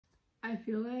I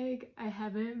feel like I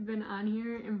haven't been on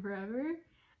here in forever,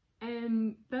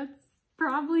 and that's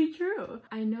probably true.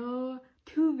 I know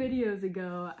 2 videos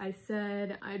ago I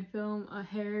said I'd film a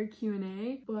hair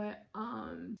Q&A, but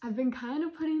I've been kind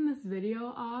of putting this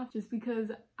video off just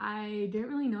because I didn't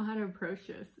really know how to approach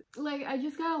this. Like, I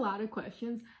just got a lot of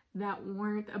questions that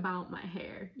weren't about my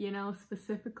hair, you know,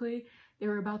 specifically. They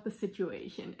were about the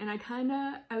situation, and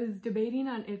I was debating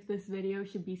on if this video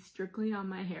should be strictly on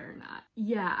my hair or not.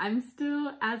 Yeah,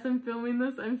 as I'm filming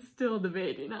this, I'm still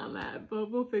debating on that, but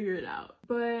we'll figure it out.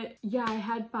 But yeah, I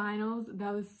had finals.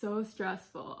 That was so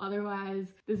stressful.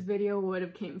 Otherwise, this video would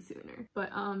have came sooner.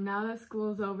 But now that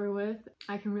school's over with,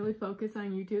 I can really focus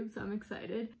on YouTube, so I'm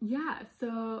excited. Yeah,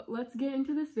 so let's get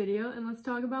into this video and let's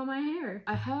talk about my hair.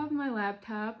 I have my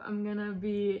laptop I'm gonna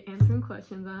be answering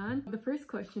questions on. The first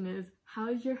question is,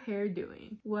 how's your hair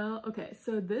doing? Well, okay,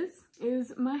 so this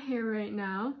is my hair right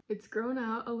now. It's grown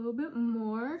out a little bit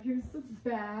more. Here's the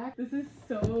back. This is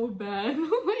so bad the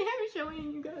way I'm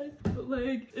showing you guys, but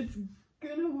like, it's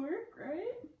gonna work,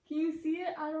 right? Can you see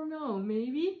it? I don't know,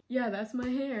 maybe? Yeah, that's my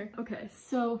hair. Okay,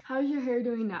 so how's your hair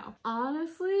doing now?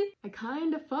 Honestly, I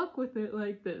kind of fuck with it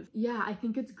like this. Yeah, I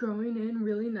think it's growing in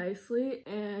really nicely,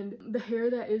 and the hair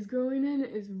that is growing in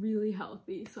is really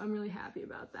healthy, so I'm really happy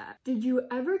about that. Did you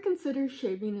ever consider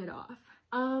shaving it off?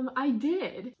 I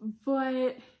did,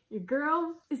 but your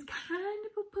girl is kind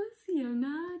of a pussy, I'm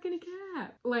not gonna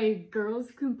cap. Like, girls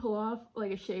who can pull off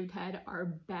like a shaved head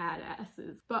are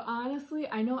badasses. But honestly,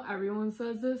 I know everyone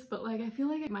says this, but like, I feel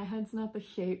like my head's not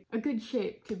a good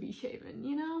shape to be shaven,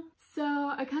 you know? So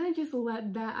I kind of just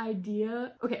let that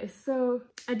idea. Okay, so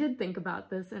I did think about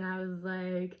this and I was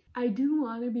like, I do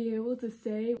want to be able to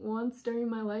say once during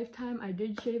my lifetime I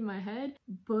did shave my head,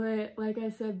 but like I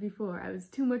said before, I was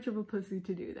too much of a pussy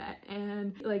to do that,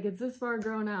 and like, it's this far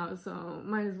grown out, so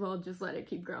might as well just let it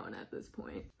keep growing at this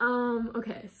point.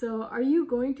 Okay, so are you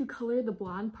going to color the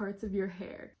blonde parts of your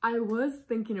hair? I was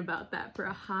thinking about that for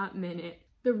a hot minute.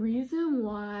 The reason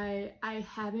why I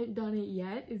haven't done it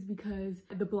yet is because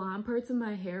the blonde parts of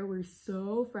my hair were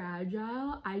so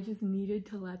fragile, I just needed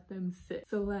to let them sit.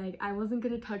 So like, I wasn't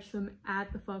gonna touch them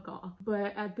at the fuck all.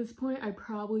 But at this point, I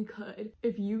probably could.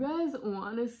 If you guys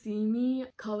want to see me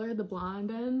color the blonde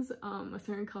ends a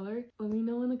certain color, let me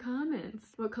know in the comments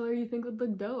what color you think would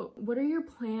look dope. What are your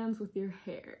plans with your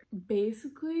hair?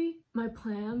 Basically, my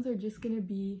plans are just gonna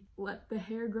be let the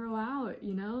hair grow out,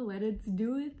 you know? Let it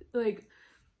do it. Like,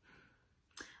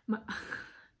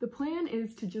 the plan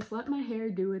is to just let my hair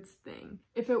do its thing.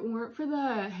 If it weren't for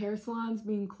the hair salons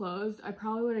being closed, I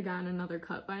probably would have gotten another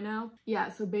cut by now. Yeah,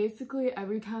 so basically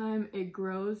every time it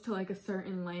grows to like a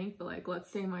certain length, like let's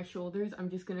say my shoulders, I'm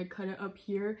just gonna cut it up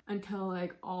here until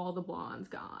like all the blonde's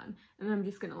gone. And then I'm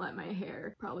just gonna let my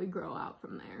hair probably grow out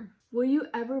from there. Will you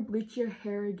ever bleach your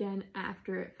hair again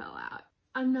after it fell out?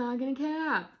 I'm not gonna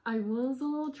cap, I was a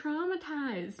little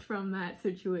traumatized from that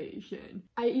situation.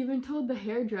 I even told the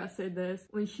hairdresser this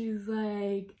when she's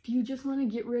like, do you just want to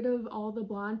get rid of all the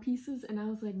blonde pieces? And I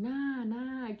was like,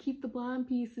 nah, keep the blonde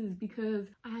pieces, because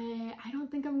I don't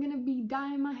think I'm gonna be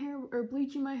dyeing my hair or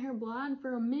bleaching my hair blonde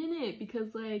for a minute,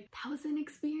 because like, that was an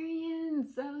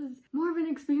experience. That was more of an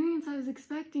experience I was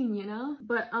expecting, you know?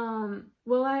 But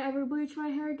will I ever bleach my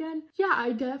hair again? Yeah,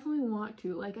 I definitely want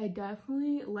to. Like, I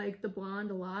definitely like the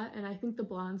blonde a lot, and I think the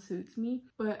blonde suits me,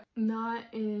 but not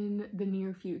in the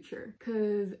near future,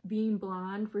 because being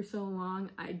blonde for so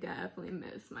long, I definitely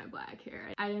miss my black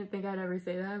hair. I didn't think I'd ever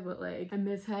say that, but like, I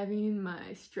miss having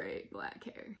my straight black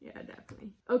hair. Yeah,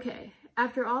 definitely. Okay,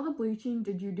 after all the bleaching,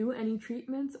 did you do any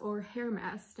treatments or hair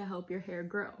masks to help your hair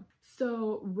grow?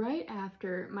 So right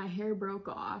after my hair broke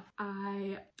off,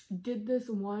 I did this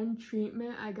one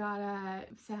treatment I got at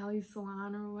Sally's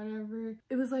salon or whatever.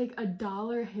 It was like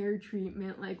 $1 hair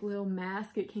treatment, like little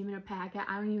mask. It came in a packet.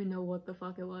 I don't even know what the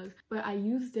fuck it was, but I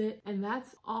used it, and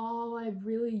that's all I've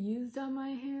really used on my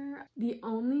hair. The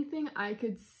only thing I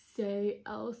could say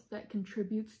else that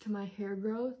contributes to my hair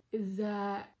growth is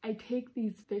that I take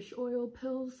these fish oil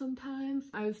pills sometimes.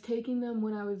 I was taking them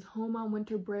when I was home on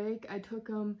winter break. I took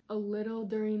them a little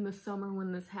during the summer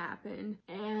when this happened,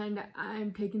 and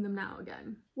I'm taking them now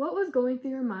again. What was going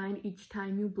through your mind each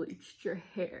time you bleached your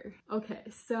hair? Okay,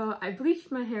 so I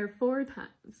bleached my hair 4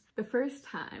 times. The first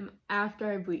time after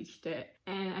I bleached it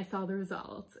and I saw the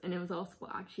results and it was all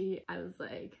splotchy, I was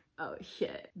like, oh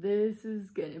shit, this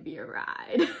is gonna be a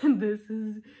ride. This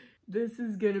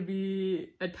is gonna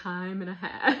be a time and a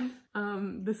half.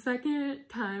 The second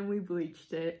time we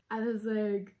bleached it, I was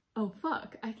like, oh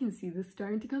fuck, I can see this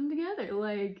starting to come together.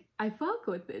 Like, I fuck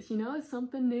with this, you know, it's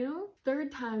something new.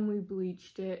 Third time we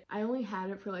bleached it, I only had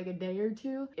it for like a day or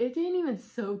two. It didn't even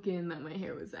soak in that my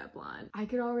hair was that blonde. I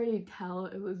could already tell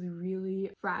it was really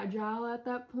fragile at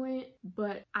that point,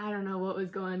 but I don't know what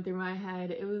was going through my head.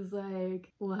 It was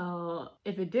like, well,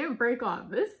 if it didn't break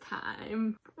off this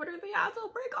time, what are the odds it'll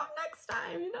break off next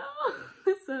time, you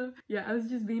know? So yeah, I was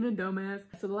just being a dumbass.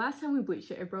 So the last time we bleached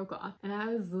it, it broke off, and I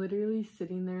was literally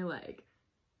sitting there like,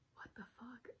 what the fuck?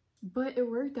 But it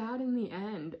worked out in the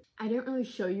end. I didn't really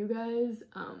show you guys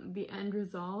the end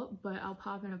result, but I'll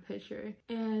pop in a picture.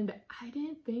 And I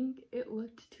didn't think it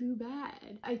looked too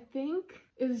bad. I think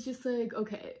it was just like,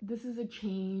 okay, this is a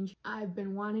change. I've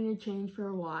been wanting to change for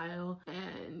a while,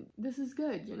 and this is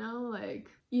good, you know?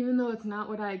 Like, even though it's not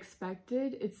what I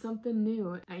expected, it's something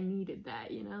new. I needed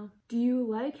that, you know? Do you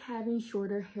like having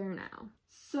shorter hair now?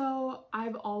 So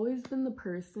I've always been the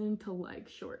person to like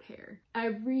short hair.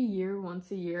 Every year,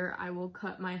 once a year, I will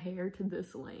cut my hair to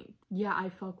this length. Yeah, I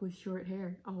fuck with short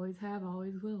hair. Always have,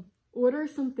 always will. What are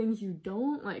some things you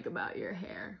don't like about your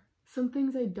hair? Some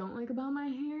things I don't like about my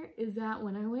hair is that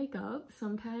when I wake up,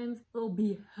 sometimes it'll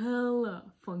be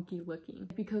hella funky looking.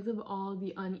 Because of all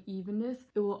the unevenness,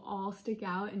 it will all stick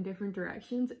out in different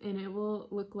directions and it will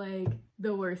look like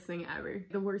the worst thing ever.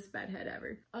 The worst bedhead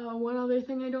ever. One other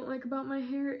thing I don't like about my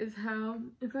hair is how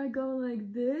if I go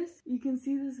like this, you can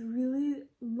see this really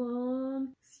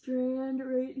long strand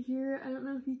right here. I don't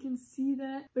know if you can see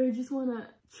that, but I just want to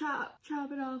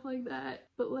chop it off like that,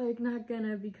 but like not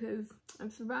gonna because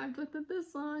I've survived with it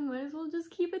this long. Might as well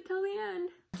just keep it till the end.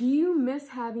 Do you miss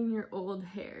having your old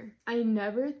hair? I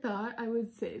never thought I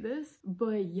would say this,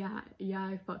 but yeah,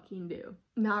 I fucking do.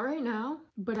 Not right now,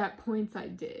 but at points I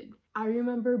did. I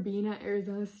remember being at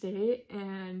Arizona State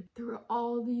and there were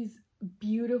all these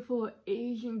beautiful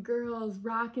Asian girls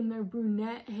rocking their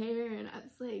brunette hair, and I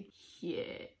was like,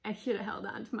 shit, I should have held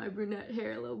on to my brunette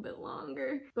hair a little bit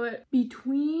longer. But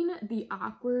between the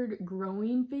awkward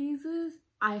growing phases,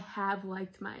 I have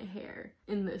liked my hair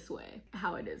in this way,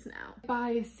 how it is now.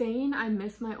 By saying I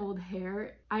miss my old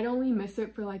hair, I'd only miss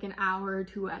it for like an hour or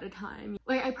two at a time.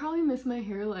 Like I probably miss my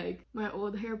hair, like my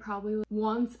old hair probably like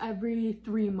once every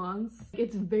 3 months.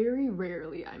 It's very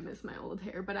rarely I miss my old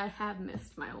hair, but I have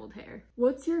missed my old hair.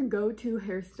 What's your go-to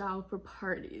hairstyle for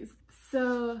parties?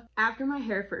 So after my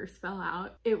hair first fell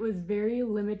out, it was very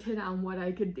limited on what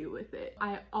I could do with it.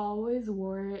 I always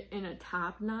wore it in a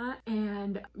top knot,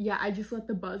 and yeah, I just let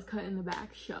the buzz cut in the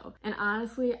back show. And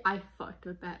honestly, I fucked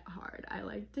with that hard. I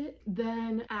liked it.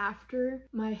 Then after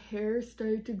my hair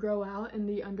started to grow out and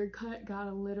the undercut got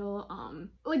a little,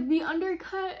 like the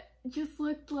undercut just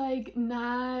looked like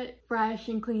not fresh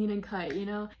and clean and cut, you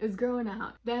know? It was growing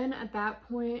out. Then at that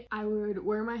point, I would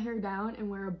wear my hair down and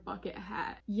wear a bucket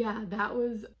hat. Yeah, that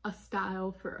was a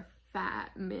style for a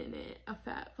fat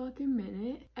fucking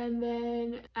minute. And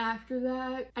then after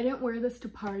that, I didn't wear this to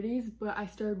parties, but I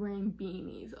started wearing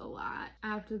beanies a lot.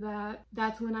 After that,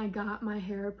 that's when I got my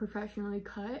hair professionally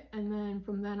cut, and then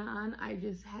from then on, I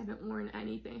just haven't worn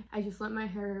anything. I just let my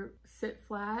hair sit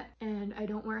flat and I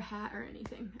don't wear a hat or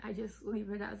anything. I just leave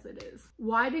it as it is.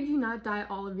 Why did you not dye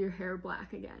all of your hair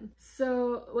black again?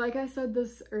 So like I said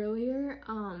this earlier,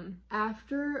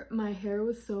 after my hair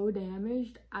was so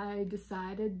damaged, I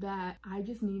decided that I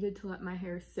just needed to let my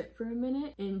hair sit for a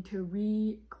minute and to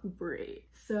recuperate.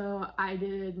 So I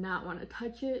did not want to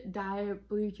touch it, dye it,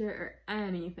 bleach it, or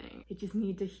anything. It just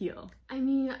needed to heal. I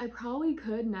mean, I probably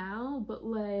could now, but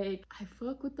like, I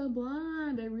fuck with the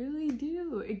blonde. I really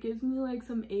do. It gives me like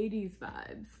some 80s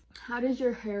vibes. How does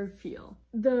your hair feel?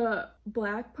 The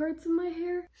black parts of my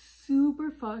hair, super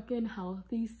fucking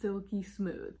healthy, silky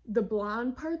smooth. The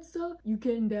blonde parts though, you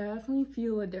can definitely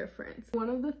feel a difference. One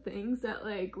of the things that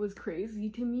like was crazy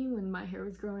to me when my hair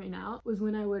was growing out was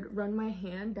when I would run my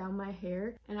hand down my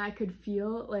hair and I could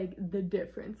feel like the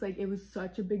difference. Like it was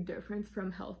such a big difference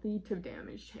from healthy to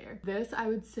damaged hair. This, I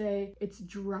would say, it's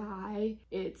dry.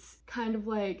 It's kind of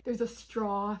like there's a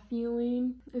straw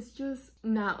feeling. It's just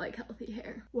not like healthy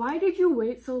hair. Why did you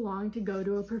wait so long to go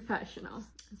to a professional?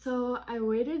 So I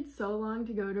waited so long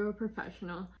to go to a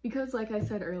professional because, like I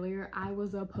said earlier, I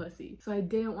was a pussy. So I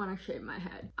didn't want to shave my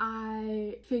head.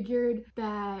 I figured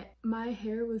that my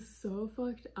hair was so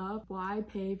fucked up. Why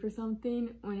pay for something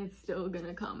when it's still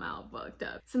gonna come out fucked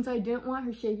up? Since I didn't want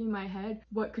her shaving my head,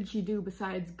 what could she do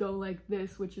besides go like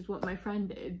this, which is what my friend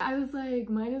did? I was like,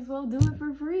 might as well do it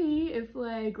for free if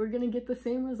like we're gonna get the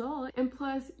same result. And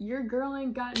plus, your girl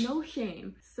ain't got no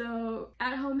shame. So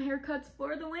at-home haircuts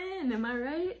for the win, am I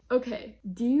right? right? Okay,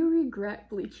 do you regret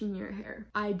bleaching your hair?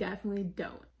 I definitely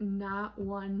don't. Not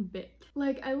one bit.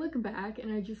 Like, I look back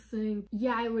and I just think,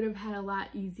 yeah, I would have had a lot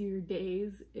easier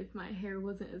days if my hair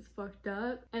wasn't as fucked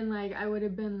up, and like I would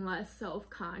have been less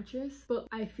self-conscious, but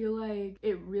I feel like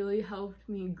it really helped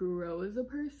me grow as a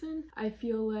person. I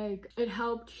feel like it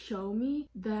helped show me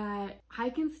that I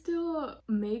can still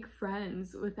make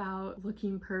friends without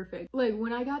looking perfect. Like,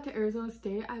 when I got to Arizona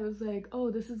State, I was like, oh,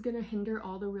 this is gonna hinder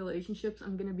all the relationships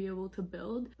I'm gonna be able to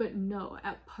build. But no,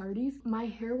 at parties, my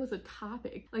hair was a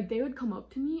topic. Like, they would come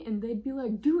up to me and they'd be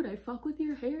like, dude, I fuck with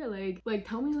your hair, like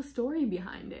tell me the story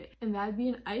behind it. And that'd be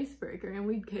an icebreaker, and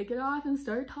we'd kick it off and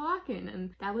start talking,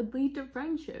 and that would lead to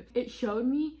friendships. It showed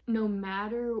me no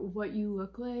matter what you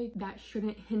look like, that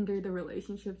shouldn't hinder the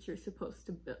relationships you're supposed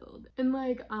to build. And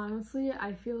like, honestly,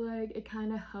 I feel like it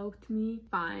kind of helped me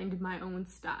find my own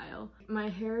style. My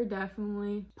hair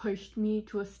definitely pushed me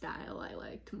to a style I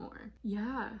liked more.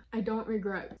 Yeah, I don't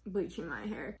regret bleaching my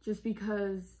hair, just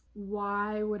because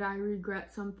why would I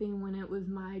regret something when it was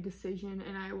my decision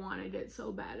and I wanted it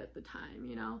so bad at the time,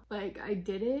 you know? Like, I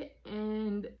did it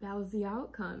and that was the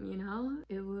outcome, you know?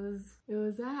 It was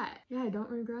that. Yeah, I don't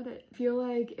regret it. I feel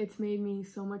like it's made me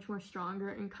so much more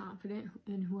stronger and confident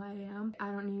in who I am. I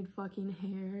don't need fucking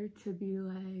hair to be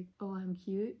like, oh, I'm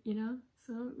cute, you know?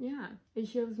 So yeah, it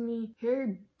shows me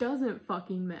hair doesn't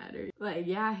fucking matter. Like,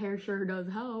 yeah, hair sure does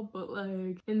help, but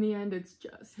like, in the end, it's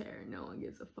just hair. No one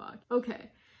gives a fuck.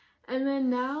 Okay. And then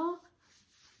now,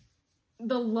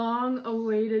 the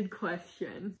long-awaited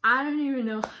question. I don't even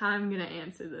know how I'm gonna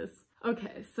answer this.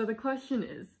 Okay, so the question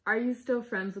is, are you still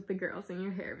friends with the girls in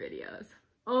your hair videos?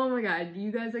 Oh my god,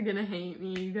 you guys are gonna hate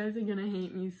me. You guys are gonna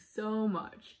hate me so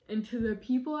much. And to the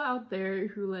people out there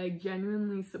who like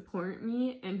genuinely support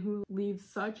me and who leave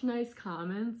such nice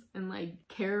comments and like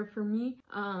care for me,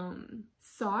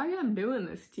 sorry I'm doing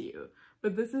this to you.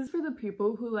 But this is for the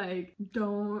people who like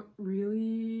don't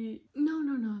really, no,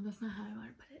 that's not how I want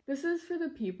to put it. This is for the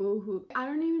people who, I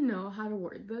don't even know how to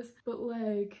word this, but like,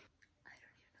 I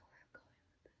don't even know where I'm going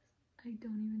with this. I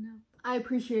don't even know. I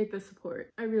appreciate the support.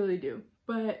 I really do.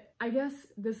 But I guess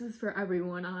this is for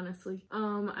everyone, honestly.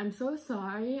 I'm so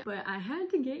sorry, but I had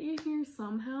to get you here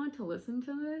somehow to listen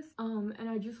to this. And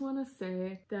I just want to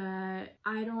say that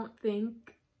I don't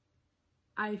think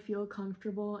I feel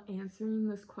comfortable answering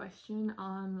this question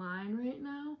online right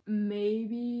now.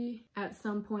 Maybe at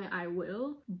some point I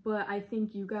will, but I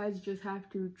think you guys just have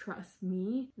to trust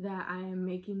me that I am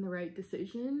making the right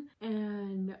decision,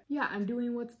 and yeah, I'm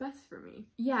doing what's best for me.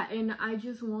 Yeah, and I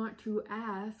just want to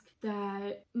ask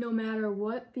that no matter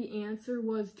what the answer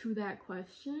was to that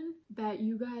question, that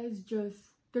you guys just,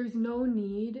 there's no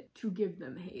need to give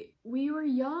them hate. We were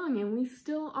young and we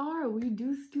still are. We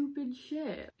do stupid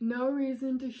shit. No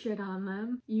reason to shit on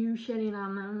them. You shitting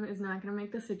on them is not gonna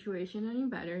make the situation any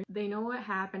better. They know what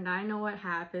happened. I know what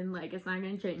happened. Like, it's not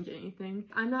gonna change anything.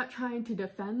 I'm not trying to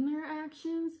defend their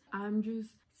actions. I'm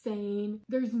just saying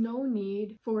there's no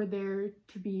need for there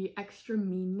to be extra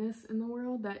meanness in the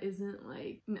world that isn't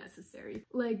like necessary.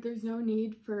 Like, there's no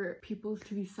need for people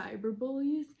to be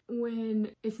cyberbullies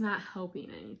when it's not helping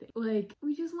anything. Like,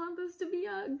 we just want this to be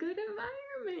a good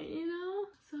environment, you know?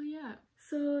 So yeah.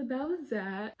 So that was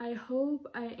that. I hope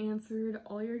I answered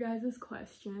all your guys'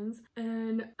 questions,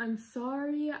 and I'm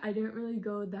sorry I didn't really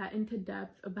go that into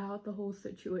depth about the whole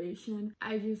situation.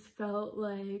 I just felt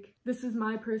like this is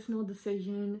my personal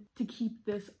decision to keep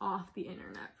this off the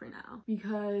internet for now,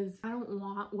 because I don't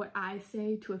want what I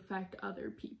say to affect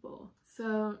other people.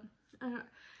 So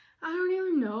I don't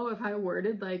even know if I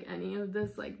worded like any of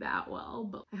this like that well,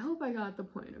 but I hope I got the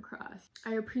point across.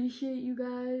 I appreciate you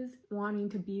guys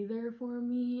wanting to be there for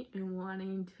me and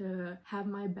wanting to have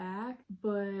my back,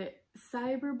 but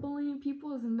cyberbullying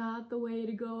people is not the way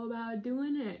to go about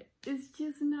doing it. It's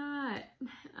just not.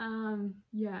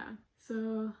 Yeah.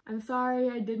 So I'm sorry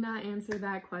I did not answer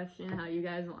that question how you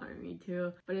guys wanted me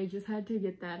to, but I just had to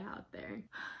get that out there.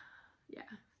 Yeah.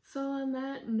 So on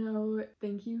that note,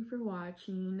 thank you for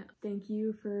watching. Thank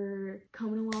you for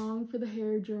coming along for the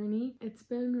hair journey. It's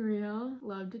been real.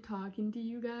 Love to talking to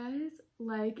you guys.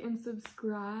 Like and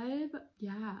subscribe.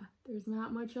 Yeah, there's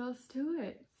not much else to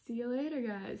it. See you later,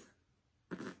 guys.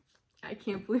 I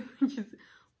can't believe I just...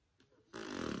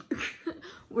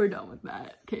 We're done with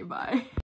that. Okay, bye.